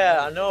man, yeah,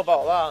 I know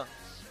about that.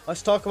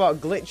 Let's talk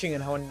about glitching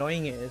and how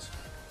annoying it is.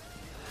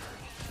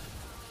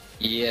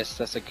 Yes,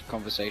 that's a good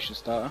conversation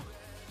starter.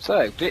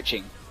 So,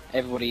 glitching.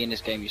 Everybody in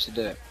this game used to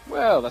do it.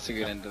 Well, that's a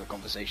good end of the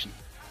conversation.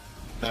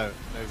 No,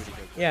 nobody does.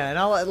 Yeah,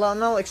 now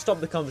let's stop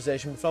the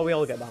conversation before we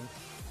all get banned.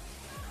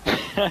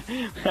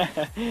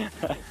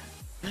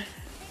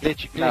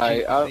 No,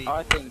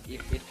 I think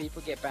if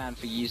people get banned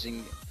for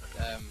using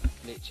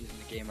glitches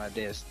in a game like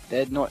this,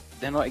 they're not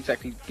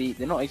exactly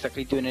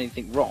doing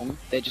anything wrong.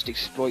 They're just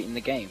exploiting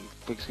the game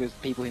because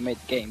people who made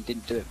the game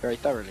didn't do it very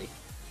thoroughly.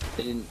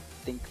 They didn't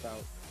think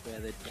about where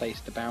they'd place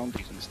the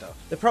boundaries and stuff.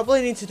 They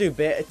probably need to do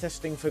beta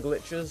testing for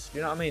glitches. Do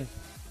you know what I mean?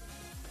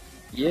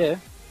 Yeah.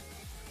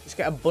 Just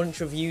get a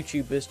bunch of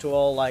YouTubers to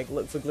all like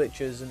look for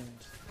glitches and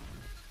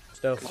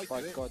stuff. Because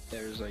by God,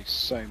 there is like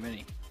so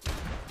many.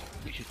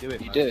 We should do it.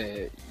 You man. do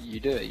it. You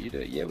do it. You do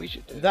it. Yeah, we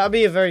should do it. That'd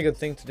be a very good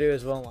thing to do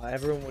as well. Like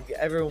everyone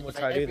would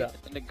try to do that.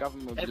 And the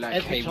government would be Every- like,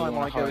 every hey, we time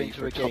want to I go hire you into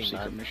for a a game, top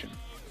secret man. mission.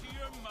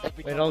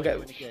 Every We'd time all I get-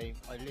 go in a game,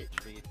 I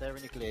literally, if they're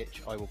in a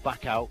glitch, I will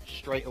back out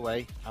straight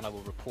away and I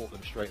will report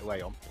them straight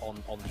away on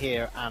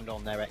here and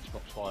on their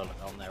Xbox file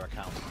on their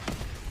account.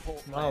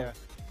 Report Wow. player,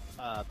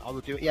 I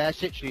will do it. Yeah,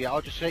 it's literally.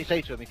 I'll just say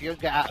to them, if you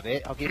don't get out of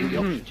it, I'll give you the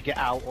option to get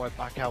out, or I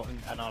back out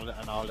and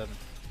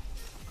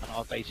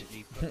I'll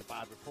basically put a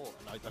bad report.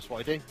 And that's what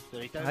I do. So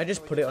they don't I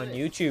just know put it what on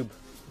to do. YouTube.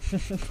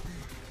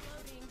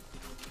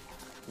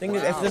 Thing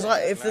is, if there's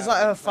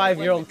like a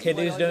 5-year-old kid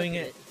The way who's I doing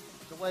look at it,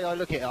 the way I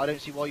look at it, I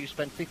don't see why you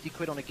spend 50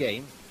 quid on a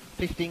game,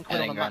 15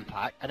 quid And on a then map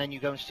pack, and then you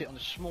go and sit on the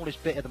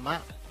smallest bit of the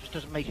map. It just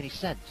doesn't make any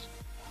sense.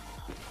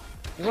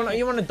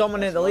 You wanna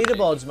dominate the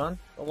leaderboards, man.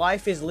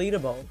 Life is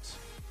leaderboards.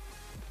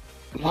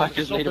 Life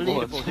is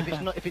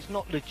leaderboards. If it's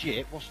not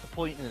legit, what's the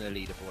point in a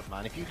leaderboard,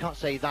 man? If you can't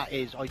say that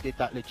is I did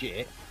that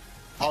legit.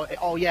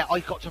 Oh yeah, I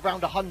got to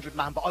round 100,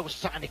 man, but I was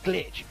sat in a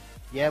glitch.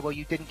 Yeah, well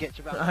you didn't get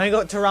to round. I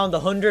got to round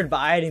 100, but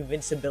I had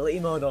invincibility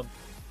mode on.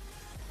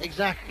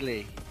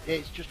 Exactly.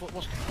 It's just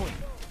what's the point?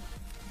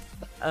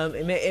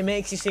 It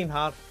makes you seem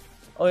hard.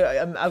 Oh,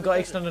 yeah, I've got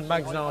extended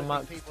mags now on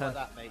Mark 10. People like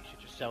that, mate, should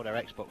just sell their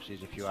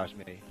Xboxes, if you ask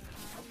me.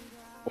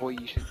 Or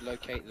you should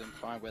locate them,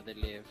 find where they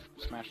live,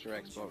 smash their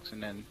Xbox,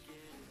 and then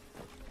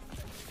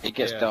it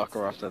gets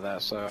darker after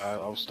that. So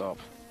I'll stop.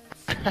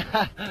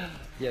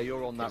 Yeah,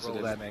 you're on that roll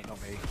there, mate, not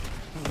me.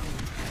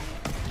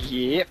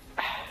 Yep.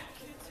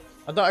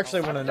 I don't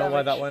actually want to know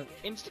why that went.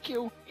 Insta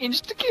kill.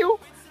 Insta kill.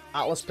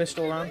 Atlas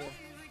pistol round.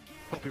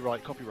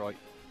 Copyright.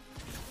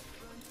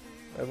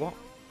 Wait, what?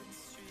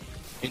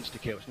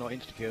 Insta-kill, it's not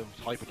insta-kill, it's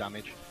hyper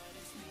damage.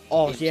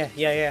 Oh,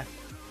 yeah.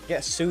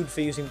 Get sued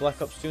for using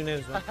Black Ops 2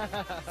 names, man.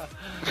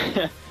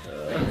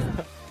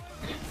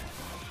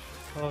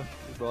 Oh,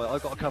 right,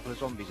 I've got a couple of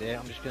zombies here.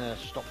 I'm just gonna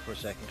stop for a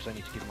second because I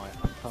need to give my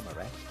thumb a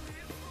rest.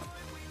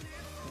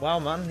 Wow,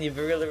 man, you've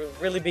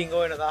really been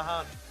going at that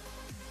hard.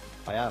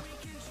 I have.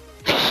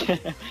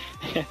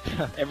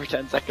 Every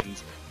 10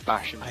 seconds,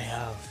 bash him. I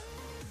have.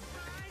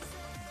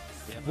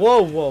 Yeah,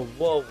 Whoa.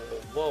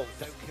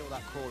 Don't kill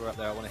that crawler up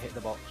there, I want to hit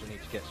the box. I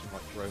need to get some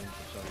like drones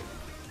or something.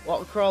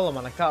 What crawler,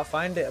 man? I can't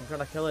find it. I'm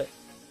trying to kill it.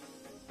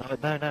 No,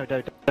 don't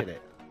kill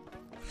it.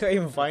 Can't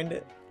even find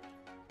it.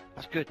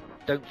 That's good.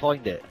 Don't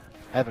find it.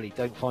 Eatherley,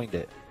 don't find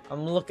it.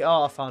 I'm looking.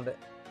 Oh, I found it.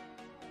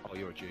 Oh,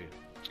 you're a Jew.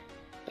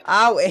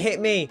 Ow, it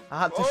hit me. I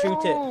had to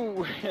shoot it.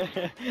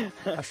 it.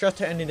 I shot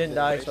it and it didn't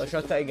die, so I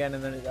shot it again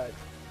and then it died.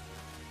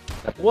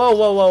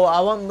 Whoa. I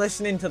wasn't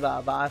listening to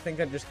that, but I think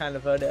I just kind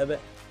of heard it a bit.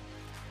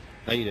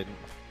 No, you didn't.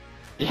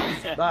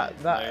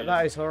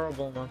 That is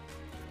horrible, man.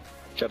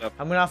 Shut up.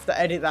 I'm gonna have to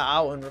edit that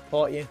out and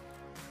report you.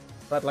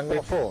 Bad language.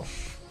 What for?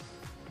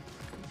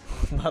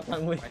 Bad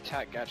language. My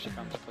attack actually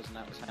comes up as an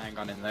Atlas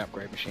handgun in the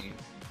upgrade machine.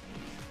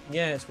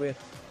 Yeah, it's weird.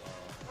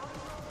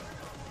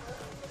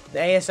 The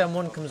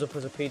ASM1 comes up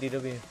as a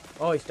PDW.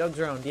 Oh, it's dogs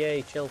around.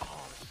 Yay, chill.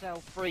 Oh,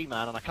 cell 3,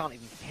 man, and I can't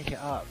even pick it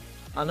up.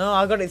 I know,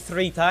 I got it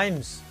 3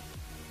 times.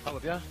 Oh,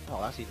 have you?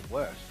 Oh, that's even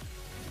worse.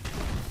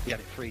 You had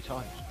it 3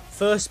 times.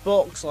 First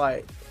box,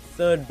 like,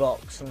 3rd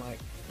box, and like,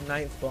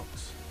 9th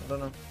box. I don't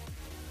know.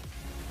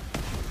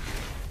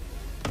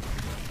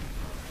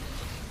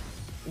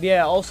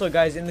 Yeah, also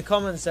guys, in the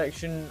comment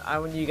section, I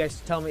want you guys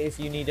to tell me if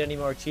you need any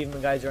more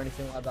achievement guides or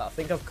anything like that. I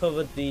think I've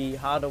covered the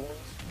harder ones.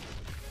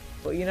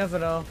 But you never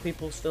know,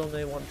 people still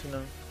may want to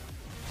know.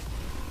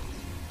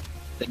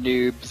 The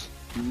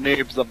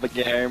noobs of the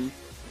game.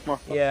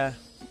 Yeah.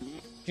 Do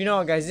you know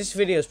what guys, this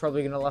video is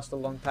probably going to last a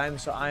long time,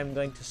 so I'm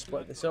going to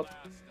split this up.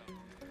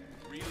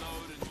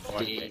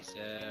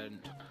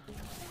 Decent.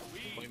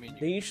 What do you mean?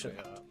 Decent.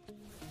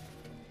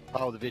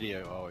 Oh, the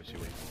video. Oh, I see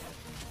what you mean.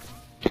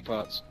 2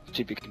 parts.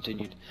 To be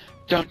continued.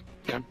 Dun.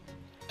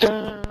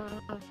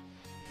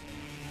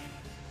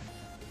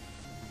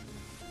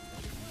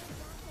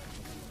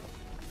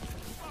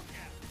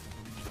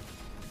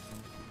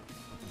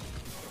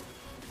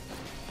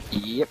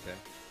 Yep.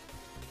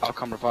 I'll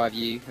come revive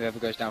you. Whoever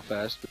goes down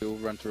first, we'll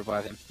run to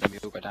revive him. Then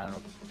we'll go down in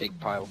a big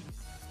pile.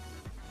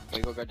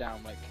 We will go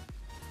down like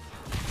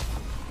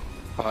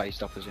party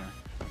stoppers, yeah.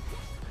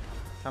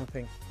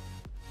 Camping.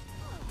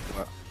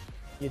 What?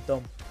 You're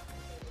dumb.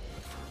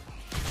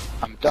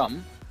 I'm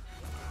dumb.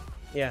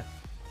 Yeah.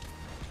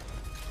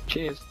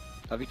 Cheers.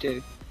 Love you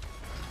too.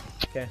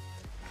 Okay.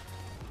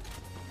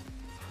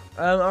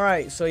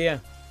 Alright, so yeah.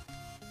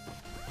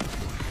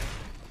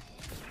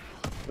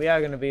 We are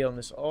going to be on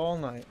this all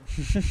night.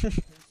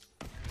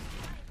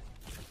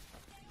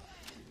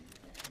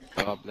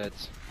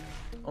 Goblets.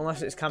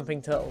 Unless it's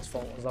Camping Turtle's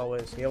fault, as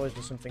always. He always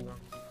does something wrong.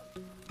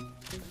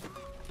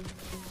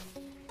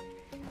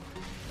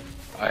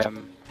 I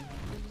am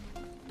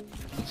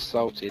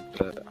insulted,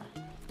 but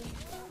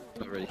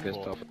not really pissed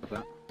off with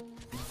that.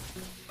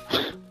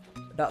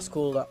 That's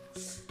cool, that.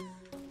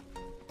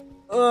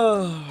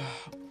 Ugh.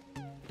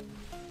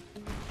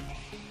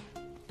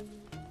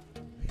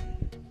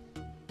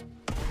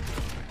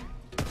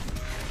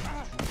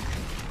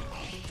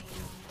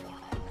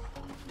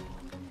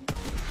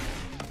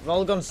 We've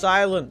all gone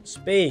silent.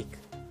 Speak.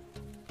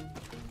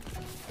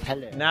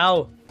 Hello.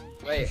 Now.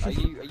 Wait, are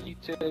you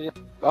two?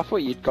 I thought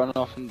you'd gone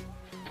off and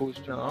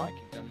paused your No. mic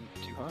and done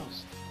 2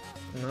 halves.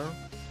 No.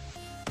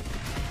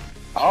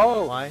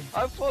 Oh, Why?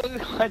 I thought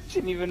I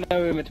didn't even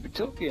know we were meant to be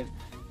talking.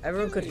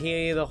 Everyone could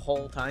hear you the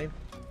whole time.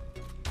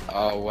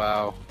 Oh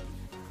wow,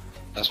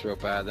 that's real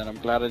bad. Then I'm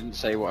glad I didn't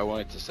say what I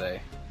wanted to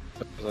say,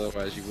 because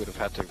otherwise you would have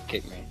had to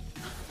kick me.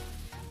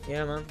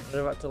 Yeah, man. I'd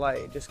have had to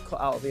like just cut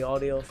out the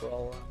audio for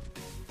all that.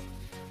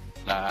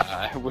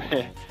 Nah,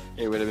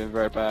 it would have been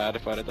very bad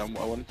if I'd have done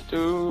what I wanted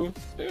to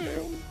do.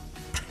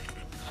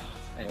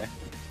 Anyway.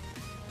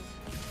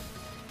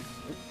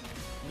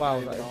 Wow,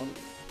 Moving that on.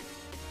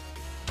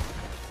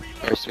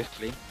 Very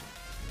swiftly.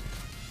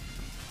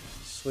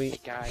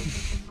 Sweet.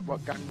 Guys,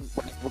 what guns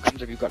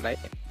have you got, mate?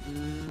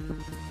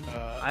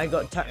 I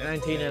got TAC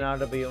 19 and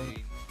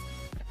RW.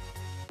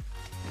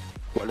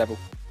 What level?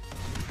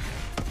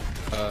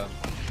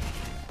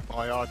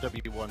 My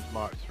RW1's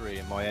Mark 3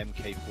 and my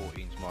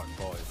MK14's Mark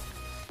 5.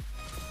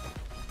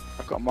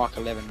 I've got a Mark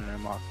 11 and a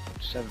Mark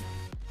 7.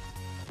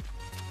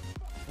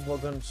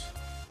 What guns?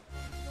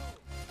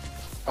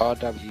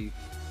 RW.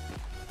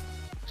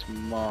 It's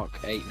Mark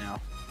 8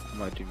 now. I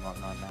might do Mark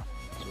 9 now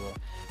as well.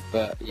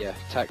 But yeah,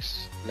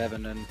 TAC's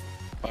 11 and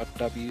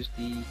RW's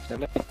the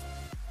 11.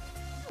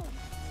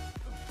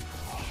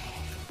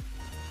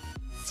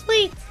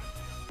 Sweet!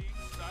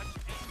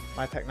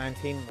 My TAC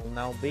 19 will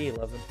now be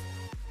 11.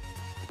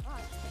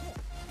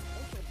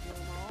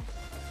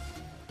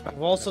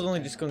 We've all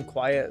suddenly just gone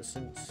quiet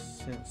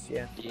since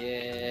yeah.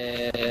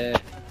 Yeah.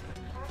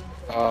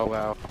 Oh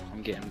wow,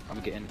 I'm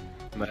getting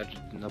murdered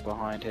in the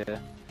behind here.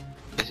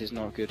 This is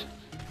not good.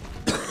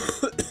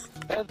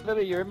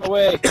 Eatherley, you're in my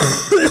way.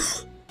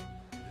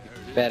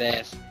 Fat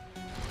ass.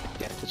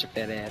 Yeah, such a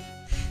fat ass.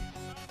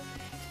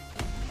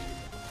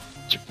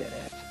 Such a fat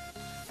ass.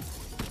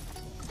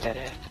 Fat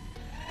ass.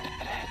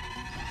 Fat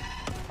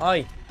ass.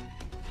 Oi!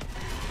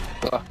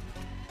 Ugh.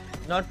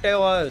 Not the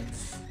words.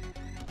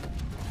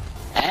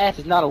 Ass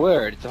is not a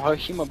word, it's a whole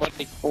human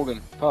body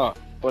organ, part,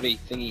 body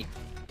thingy.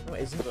 No,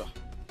 it isn't. Ugh.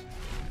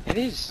 It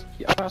is!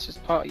 Your ass is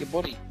part of your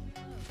body.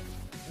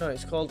 No,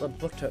 it's called a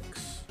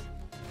buttocks.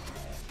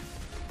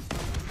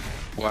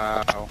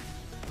 Wow.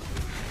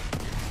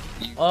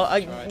 Oh,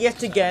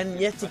 yet again,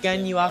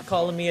 you are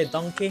calling me a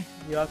donkey.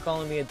 You are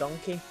calling me a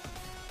donkey.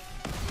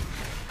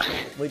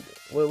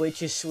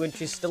 Which is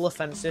still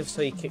offensive,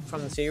 so you kicked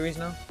from the series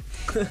now.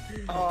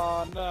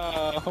 Oh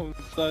no, I'm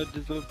so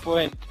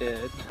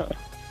disappointed.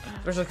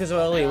 Especially because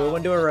earlier we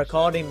went to a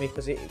recording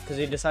because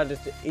he decided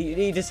to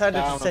to set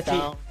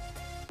it.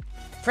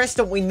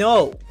 Preston, we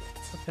know.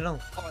 Flipping on.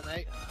 Alright,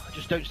 mate. I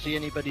just don't see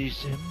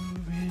anybody's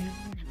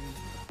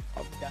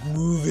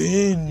Move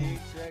in.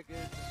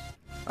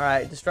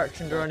 Alright,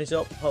 distraction drone is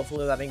up.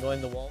 Hopefully that didn't go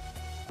in the wall.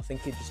 I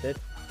think it just did.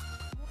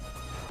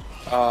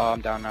 Oh,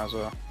 I'm down now as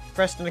well.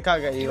 Preston, I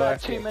can't get you. You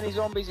have too many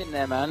zombies in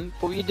there, man.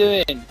 What are you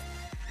doing?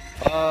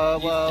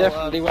 Well,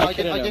 definitely I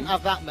didn't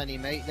have that many,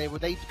 mate.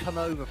 They'd come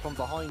over from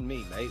behind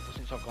me, mate,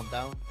 since I've gone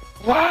down.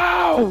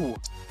 Wow!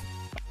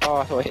 Oh,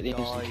 I thought I hit the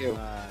instant kill.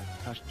 Man.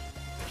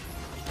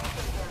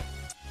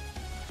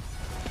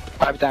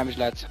 5 damage,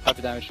 lads.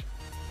 5 damage.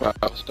 Well,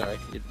 oh, sorry.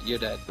 You're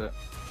dead, but...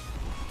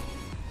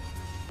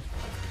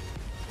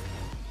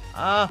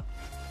 Ah!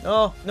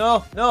 No!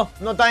 No! No!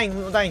 I'm not dying!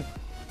 I'm not dying!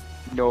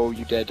 No,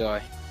 you dare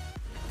die.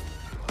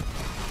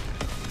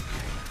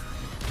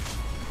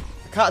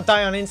 I can't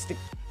die on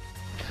instinct.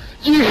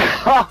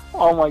 Yeah!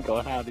 Oh my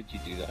god, how did you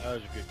do that? That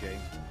was a good game.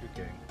 Good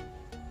game.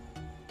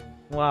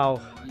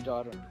 Wow. You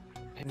died on...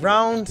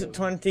 Round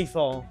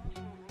 24.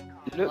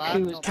 Look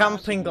who was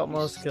Camping got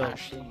most kills.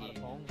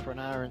 For an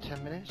hour and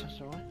 10 minutes,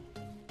 that's alright.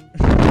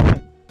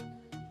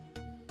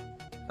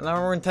 An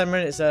hour and 10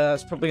 minutes,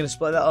 that's probably going to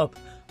split that up.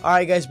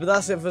 Alright guys, but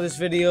that's it for this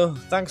video.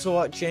 Thanks for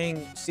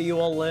watching. See you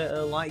all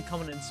later. Like,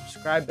 comment and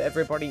subscribe.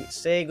 Everybody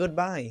say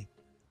goodbye.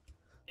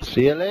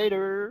 See you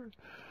later.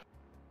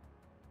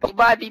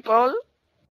 Goodbye, people.